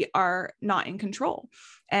truly are not in control.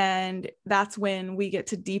 And that's when we get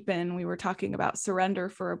to deepen. We were talking about surrender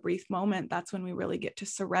for a brief moment. That's when we really get to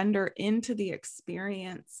surrender into the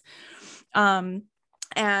experience.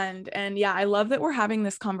 And yeah, I love that we're having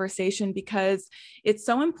this conversation, because it's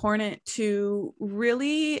so important to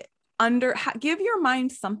really give your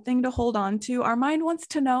mind something to hold on to. Our mind wants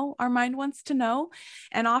to know. Our mind wants to know.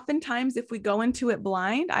 And oftentimes, if we go into it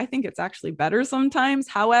blind, I think it's actually better sometimes.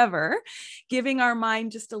 However, giving our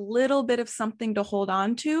mind just a little bit of something to hold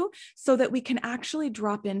on to so that we can actually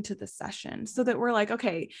drop into the session, so that we're like,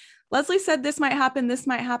 okay, Leslie said this might happen. This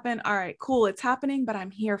might happen. All right, cool. It's happening, but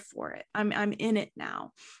I'm here for it. I'm in it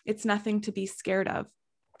now. It's nothing to be scared of.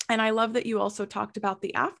 And I love that you also talked about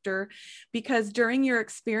the after, because during your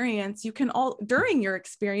experience, you can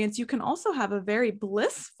also have a very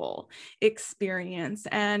blissful experience.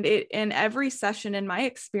 And in every session in my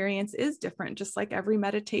experience is different, just like every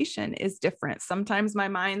meditation is different. Sometimes my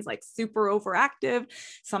mind's like super overactive.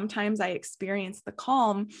 Sometimes I experience the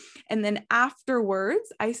calm. And then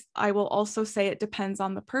afterwards, I will also say it depends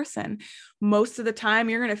on the person. Most of the time,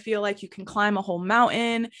 you're going to feel like you can climb a whole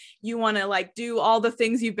mountain. You want to like do all the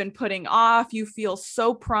things you've been putting off. You feel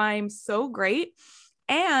so primed, so great.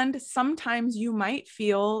 And sometimes you might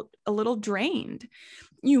feel a little drained.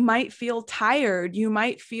 You might feel tired. You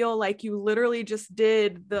might feel like you literally just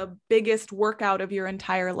did the biggest workout of your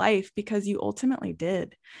entire life, because you ultimately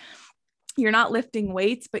did. You're not lifting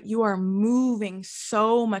weights, but you are moving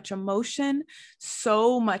so much emotion,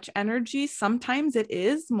 so much energy. Sometimes it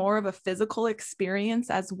is more of a physical experience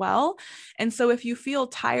as well. And so if you feel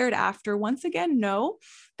tired after, once again, know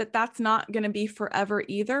that that's not going to be forever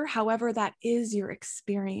either. However, that is your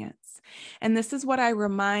experience. And this is what I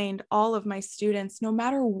remind all of my students: no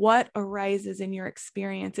matter what arises in your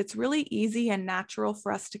experience, it's really easy and natural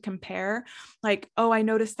for us to compare. Like, oh, I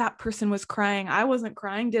noticed that person was crying. I wasn't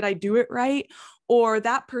crying. Did I do it right? Or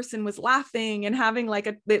that person was laughing and having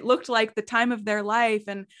it looked like the time of their life,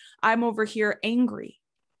 and I'm over here angry.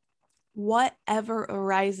 Whatever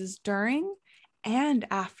arises during and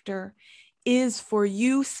after is for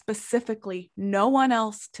you specifically, no one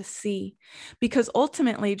else to see. Because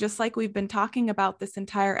ultimately, just like we've been talking about this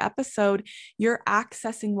entire episode, you're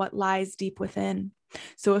accessing what lies deep within.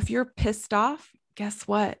 So if you're pissed off, guess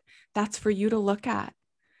what? That's for you to look at.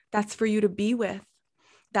 That's for you to be with.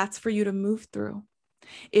 That's for you to move through.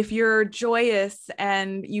 If you're joyous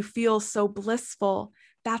and you feel so blissful,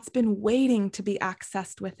 that's been waiting to be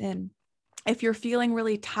accessed within. If you're feeling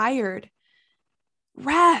really tired,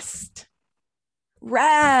 rest.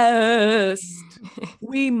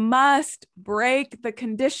 We must break the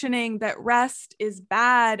conditioning that rest is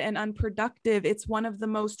bad and unproductive. It's one of the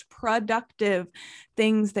most productive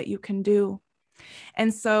things that you can do.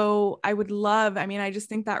 And so I just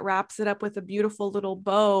think that wraps it up with a beautiful little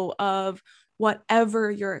bow of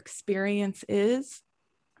whatever your experience is,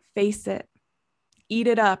 face it, eat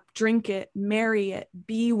it up, drink it, marry it,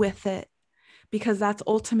 be with it, because that's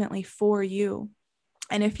ultimately for you.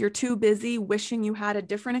 And if you're too busy wishing you had a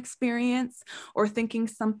different experience or thinking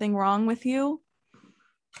something wrong with you,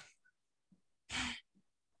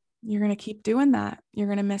 you're going to keep doing that. You're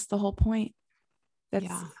going to miss the whole point.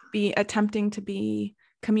 That's attempting to be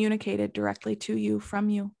communicated directly to you from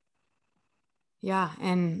you. Yeah.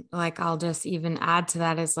 And like, I'll just even add to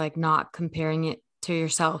that is like not comparing it to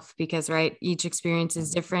yourself, because right, each experience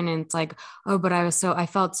is different. And it's like, oh, but I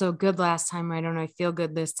felt so good last time. Why don't I feel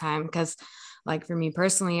good this time? Because like for me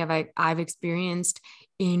personally, I've experienced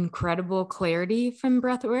incredible clarity from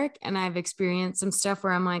breath work, and I've experienced some stuff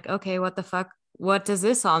where I'm like, okay, what the fuck? What does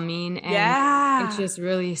this all mean? And it's just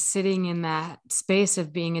really sitting in that space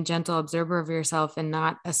of being a gentle observer of yourself and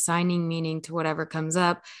not assigning meaning to whatever comes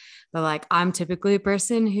up. But like, I'm typically a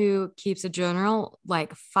person who keeps a journal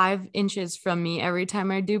like 5 inches from me every time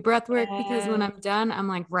I do breath work, because when I'm done, I'm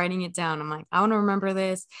like writing it down. I'm like, I want to remember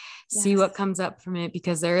this, see what comes up from it,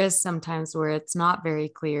 because there is sometimes where it's not very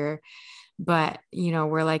clear. But,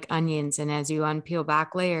 we're like onions. And as you unpeel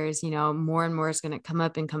back layers, more and more is going to come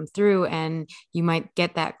up and come through. And you might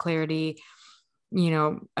get that clarity,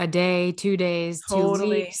 a day, 2 days, Totally. 2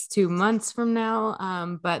 weeks, 2 months from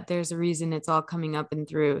now. But there's a reason it's all coming up and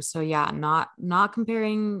through. So yeah, not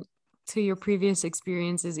comparing to your previous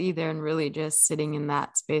experiences either. And really just sitting in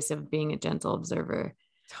that space of being a gentle observer.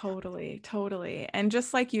 Totally. And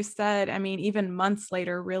just like you said, I mean, even months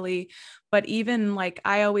later, really, but even like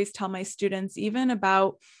I always tell my students, even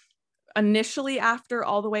about initially after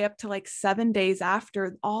all the way up to like 7 days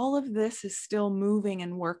after, all of this is still moving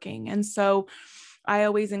and working. And so I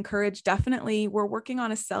always encourage, definitely, we're working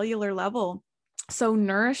on a cellular level. So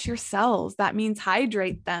nourish your cells. That means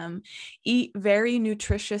hydrate them, eat very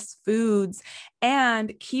nutritious foods,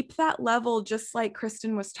 and keep that level, just like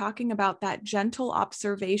Kristen was talking about, that gentle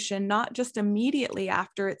observation, not just immediately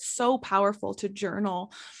after. It's so powerful to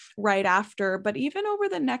journal right after, but even over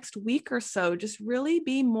the next week or so, just really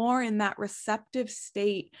be more in that receptive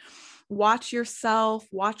state watch yourself,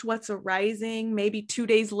 watch what's arising. Maybe 2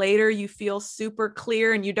 days later, you feel super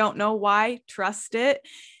clear and you don't know why. Trust it.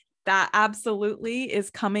 That absolutely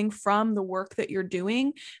is coming from the work that you're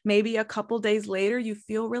doing. Maybe a couple days later, you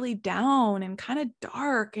feel really down and kind of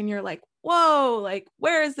dark and you're like, whoa, like,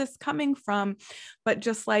 where is this coming from? But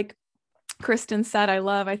just like Kristen said,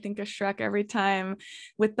 I think of Shrek every time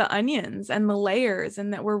with the onions and the layers,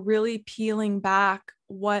 and that we're really peeling back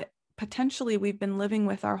what potentially we've been living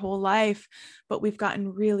with our whole life, but we've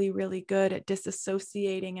gotten really, really good at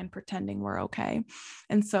disassociating and pretending we're okay.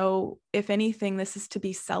 And so, if anything, this is to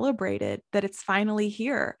be celebrated that it's finally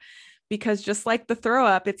here. Because just like the throw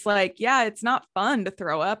up, it's like, yeah, it's not fun to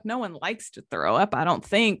throw up. No one likes to throw up, I don't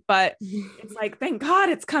think, but it's like, thank God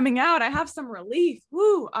it's coming out. I have some relief.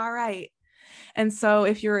 Woo, all right. And so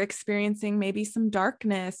if you're experiencing maybe some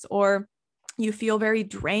darkness, or you feel very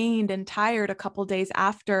drained and tired a couple days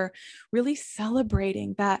after, really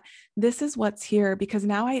celebrating that this is what's here, because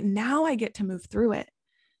now I get to move through it.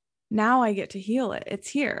 Now I get to heal it. It's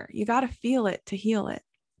here. You got to feel it to heal it.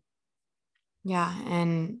 Yeah.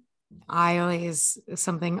 And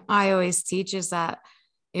something I always teach is that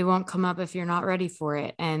it won't come up if you're not ready for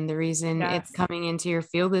it. And the reason Yes. it's coming into your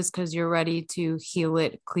field is because you're ready to heal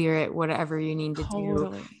it, clear it, whatever you need to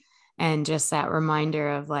Totally. do. And just that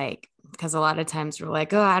reminder of like, because a lot of times we're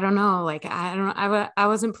like, oh, I don't know, like, I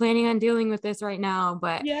wasn't planning on dealing with this right now,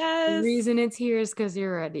 but Yes. the reason it's here is because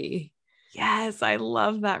you're ready. Yes. I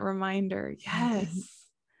love that reminder. Yes.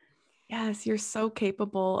 Yes, you're so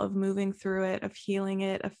capable of moving through it, of healing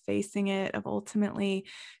it, of facing it, of ultimately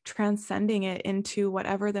transcending it into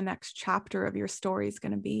whatever the next chapter of your story is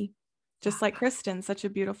going to be. Just like Kristen, such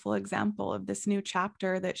a beautiful example of this new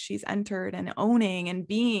chapter that she's entered and owning and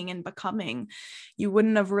being and becoming. You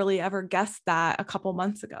wouldn't have really ever guessed that a couple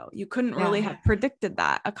months ago. You couldn't really have predicted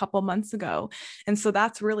that a couple months ago. And so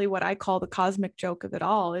that's really what I call the cosmic joke of it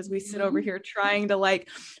all, is we sit over here trying to like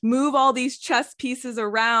move all these chess pieces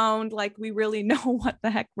around like we really know what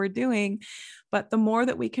the heck we're doing. But the more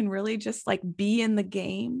that we can really just like be in the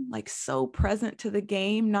game, like so present to the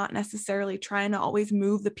game, not necessarily trying to always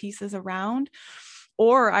move the pieces around,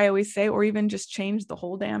 or I always say, or even just change the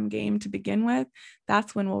whole damn game to begin with,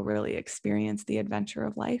 that's when we'll really experience the adventure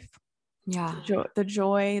of life. Yeah. The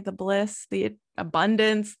joy, the bliss, the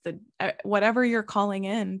abundance, the whatever you're calling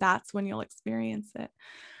in, that's when you'll experience it.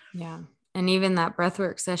 Yeah. And even that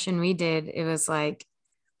breathwork session we did, it was like,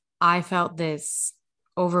 I felt this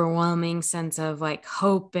overwhelming sense of like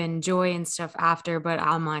hope and joy and stuff after, but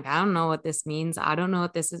I'm like, I don't know what this means. I don't know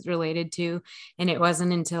what this is related to. And it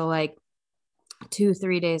wasn't until like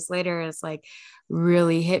 2-3 days later, it's like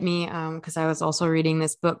really hit me. Cause I was also reading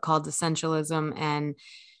this book called Essentialism, and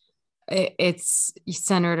it's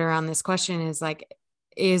centered around this question is like,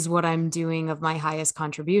 is what I'm doing of my highest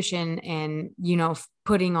contribution? And, you know,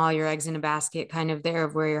 putting all your eggs in a basket kind of there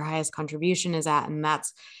of where your highest contribution is at. And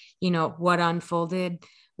that's, you know, what unfolded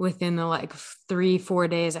within the like 3-4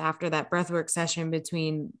 days after that breathwork session,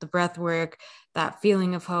 between the breathwork, that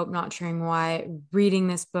feeling of hope, not sure why, reading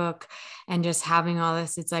this book and just having all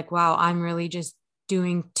this. It's like, wow, I'm really just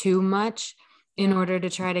doing too much in order to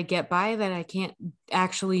try to get by, that I can't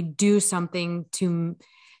actually do something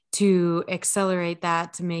to accelerate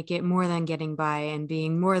that, to make it more than getting by and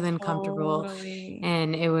being more than comfortable.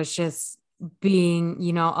 And it was just being,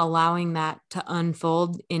 you know, allowing that to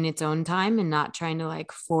unfold in its own time and not trying to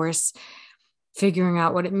like force figuring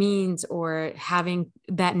out what it means or having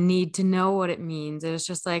that need to know what it means. It was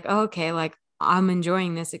just like, oh, okay, like I'm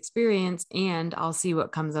enjoying this experience and I'll see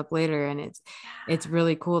what comes up later. And it's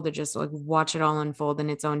really cool to just like watch it all unfold in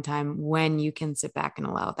its own time when you can sit back and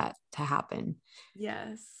allow that to happen.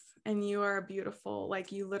 Yes. And you are beautiful.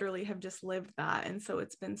 Like you literally have just lived that. And so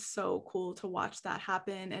it's been so cool to watch that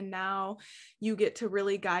happen. And now you get to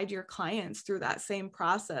really guide your clients through that same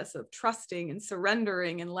process of trusting and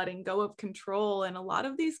surrendering and letting go of control. And a lot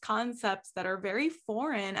of these concepts that are very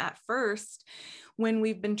foreign at first, when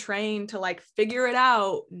we've been trained to like figure it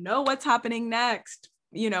out, know what's happening next,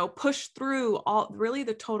 you know, push through, all really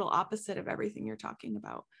the total opposite of everything you're talking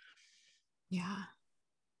about. Yeah.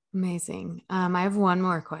 Amazing. I have one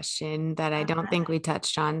more question that I don't think we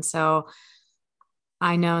touched on. So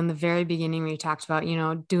I know in the very beginning we talked about, you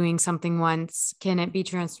know, doing something once, can it be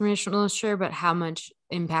transformational? Sure. But how much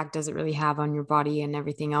impact does it really have on your body and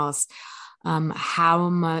everything else? How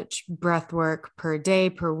much breath work per day,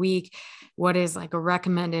 per week? What is like a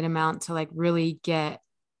recommended amount to like really get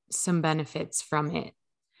some benefits from it?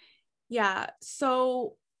 Yeah.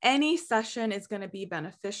 So any session is going to be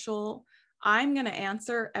beneficial. I'm going to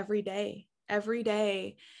answer every day.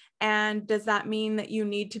 And does that mean that you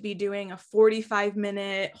need to be doing a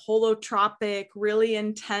 45-minute holotropic, really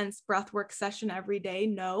intense breathwork session every day?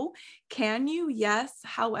 No. Can you? Yes.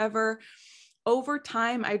 However, over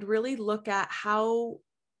time, I'd really look at how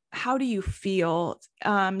do you feel?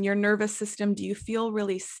 Your nervous system, do you feel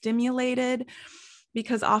really stimulated?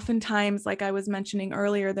 Because oftentimes, like I was mentioning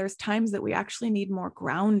earlier, there's times that we actually need more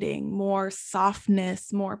grounding, more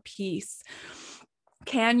softness, more peace.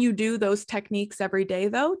 Can you do those techniques every day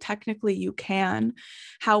though? Technically you can.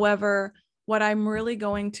 However, what I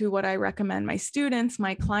recommend my students,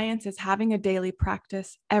 my clients, is having a daily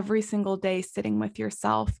practice every single day, sitting with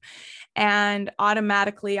yourself. And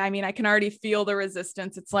automatically, I mean, I can already feel the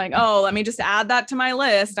resistance. It's like, oh, let me just add that to my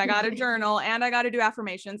list. I got to journal and I got to do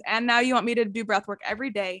affirmations. And now you want me to do breath work every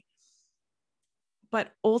day.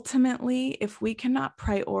 But ultimately, if we cannot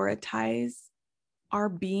prioritize our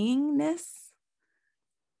beingness,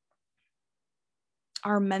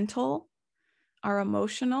 our mental, our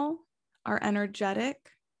emotional, our energetic,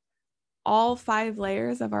 all 5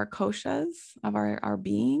 layers of our koshas, of our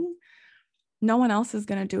being, no one else is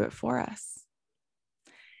going to do it for us.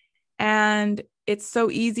 And it's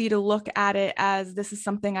so easy to look at it as this is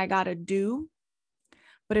something I got to do,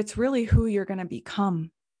 but it's really who you're going to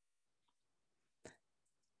become.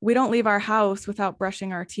 We don't leave our house without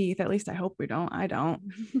brushing our teeth. At least I hope we don't. I don't.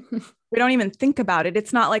 We don't even think about it.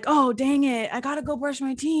 It's not like, oh, dang it, I got to go brush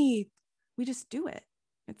my teeth. We just do it.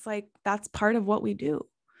 It's like, that's part of what we do.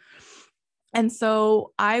 And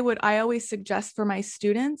so I always suggest for my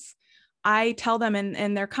students, I tell them,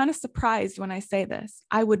 and they're kind of surprised when I say this,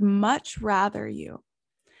 I would much rather you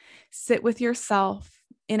sit with yourself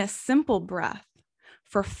in a simple breath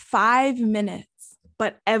for 5 minutes,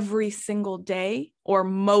 but every single day, or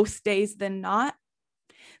most days than not,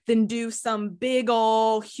 than do some big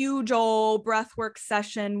old, huge old breathwork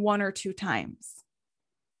session 1 or 2 times.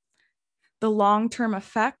 The long-term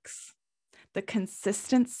effects, the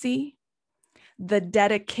consistency, the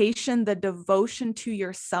dedication, the devotion to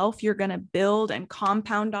yourself you're going to build and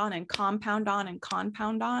compound on and compound on and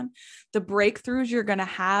compound on, the breakthroughs you're going to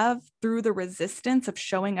have through the resistance of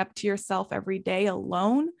showing up to yourself every day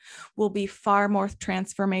alone will be far more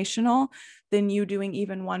transformational than you doing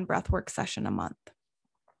even 1 breathwork session a month.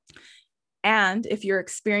 And if you're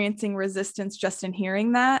experiencing resistance just in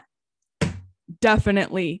hearing that,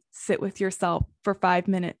 definitely sit with yourself for 5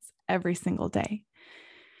 minutes every single day.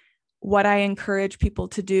 What I encourage people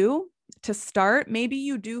to do to start, maybe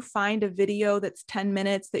you do find a video that's 10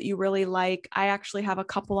 minutes that you really like. I actually have a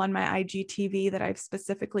couple on my IGTV that I've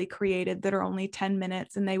specifically created that are only 10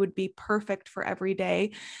 minutes, and they would be perfect for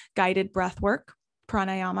everyday guided breath work,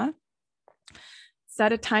 pranayama.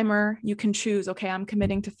 Set a timer. You can choose, okay, I'm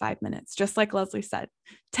committing to 5 minutes, just like Leslie said,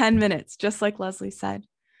 10 minutes, just like Leslie said.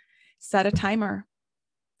 Set a timer.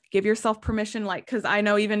 Give yourself permission, because I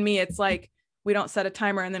know even me, it's like, we don't set a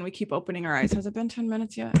timer and then we keep opening our eyes. Has it been 10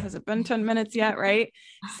 minutes yet? Has it been 10 minutes yet? Right?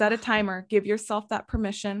 Set a timer, give yourself that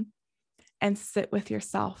permission, and sit with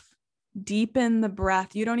yourself. Deepen the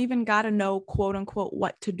breath. You don't even got to know, quote unquote,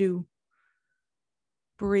 what to do.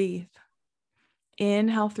 Breathe.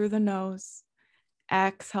 Inhale through the nose.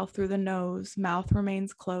 Exhale through the nose. Mouth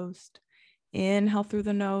remains closed. Inhale through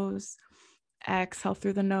the nose. Exhale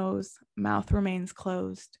through the nose. Mouth remains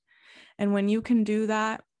closed. And when you can do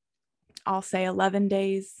that, I'll say 11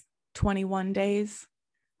 days, 21 days,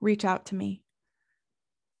 reach out to me.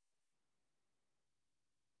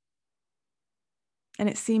 And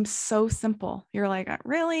it seems so simple. You're like,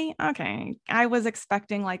 really? Okay. I was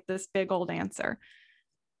expecting like this big old answer.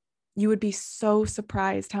 You would be so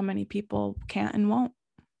surprised how many people can't and won't.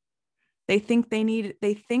 It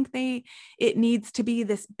needs to be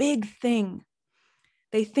this big thing.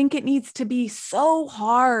 They think it needs to be so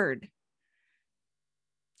hard.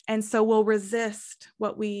 And so we'll resist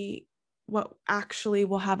what actually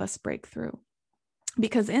will have us break through.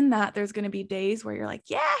 Because in that, there's going to be days where you're like,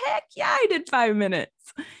 yeah, heck yeah, I did 5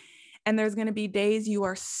 minutes. And there's going to be days you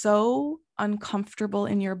are so uncomfortable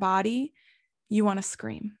in your body, you want to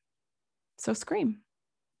scream. So scream.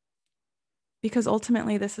 Because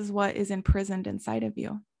ultimately, this is what is imprisoned inside of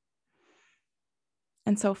you.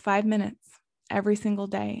 And so 5 minutes every single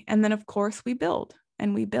day. And then, of course, we build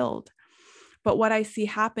and we build. But what I see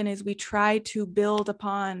happen is we try to build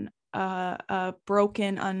upon a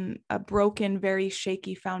broken, very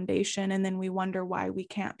shaky foundation, and then we wonder why we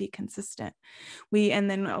can't be consistent.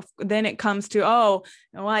 And then it comes to, oh,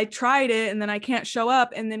 well, I tried it, and then I can't show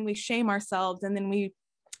up, and then we shame ourselves, and then we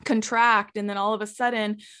contract, and then all of a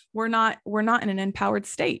sudden we're not in an empowered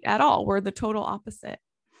state at all. We're the total opposite.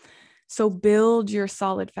 So build your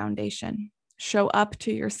solid foundation. Show up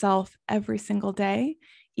to yourself every single day.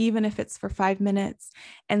 even if it's for 5 minutes,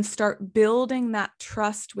 and start building that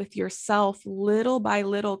trust with yourself little by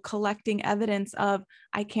little, collecting evidence of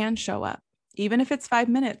I can show up. Even if it's 5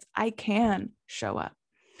 minutes, I can show up.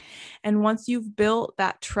 And once you've built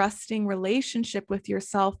that trusting relationship with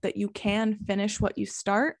yourself that you can finish what you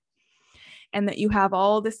start and that you have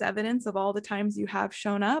all this evidence of all the times you have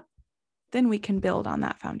shown up, then we can build on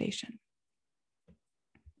that foundation.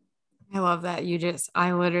 I love that.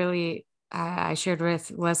 I shared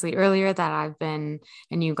with Leslie earlier that I've been,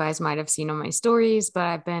 and you guys might have seen on my stories, but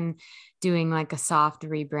I've been doing like a soft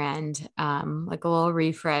rebrand, like a little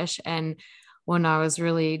refresh. And when I was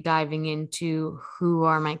really diving into who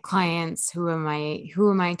are my clients, who am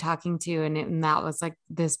I talking to? And that was like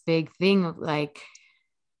this big thing of like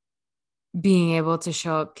being able to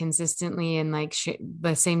show up consistently, and like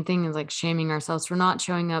the same thing is like shaming ourselves for not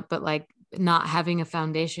showing up, but like not having a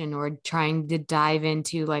foundation or trying to dive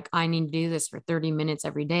into like, I need to do this for 30 minutes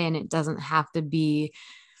every day. And it doesn't have to be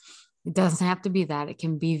that. It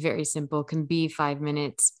can be very simple, it can be 5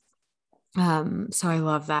 minutes. So I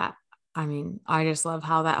love that. I mean, I just love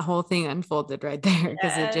how that whole thing unfolded right there,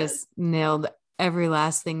 because it just nailed every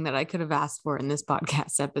last thing that I could have asked for in this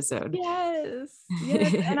podcast episode. Yes.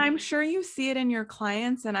 And I'm sure you see it in your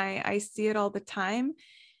clients, and I see it all the time,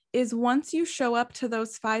 is once you show up to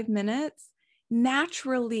those 5 minutes,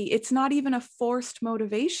 naturally, it's not even a forced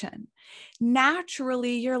motivation.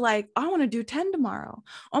 Naturally, you're like, I want to do 10 tomorrow.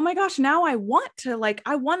 Oh my gosh, now I want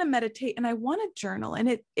to meditate and I want to journal.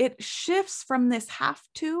 And it shifts from this have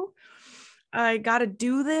to, I got to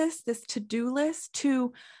do this to-do list,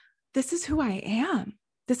 to this is who I am.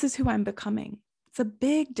 This is who I'm becoming. It's a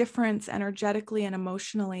big difference energetically and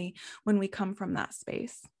emotionally when we come from that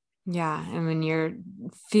space. Yeah. And when you're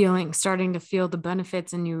starting to feel the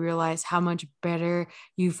benefits, and you realize how much better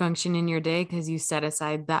you function in your day because you set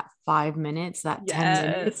aside that 5 minutes, that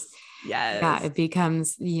 10 minutes. Yes. Yeah. It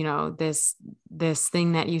becomes, this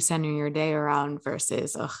thing that you center your day around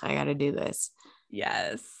versus, I got to do this.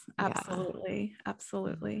 Yes, absolutely. Yeah.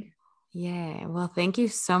 Absolutely. Yeah. Well, thank you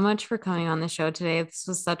so much for coming on the show today. This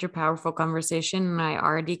was such a powerful conversation, and I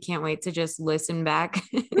already can't wait to just listen back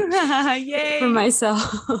for myself.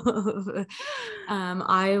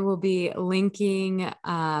 I will be linking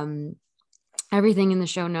everything in the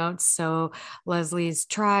show notes. So Leslie's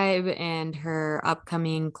tribe and her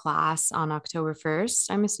upcoming class on October 1st,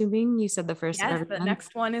 I'm assuming you said the first. Yes, the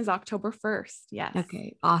next one is October 1st. Yes.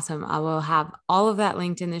 Okay, awesome. I will have all of that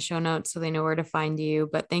linked in the show notes so they know where to find you.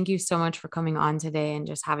 But thank you so much for coming on today and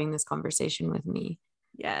just having this conversation with me.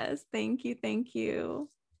 Yes, thank you. Thank you.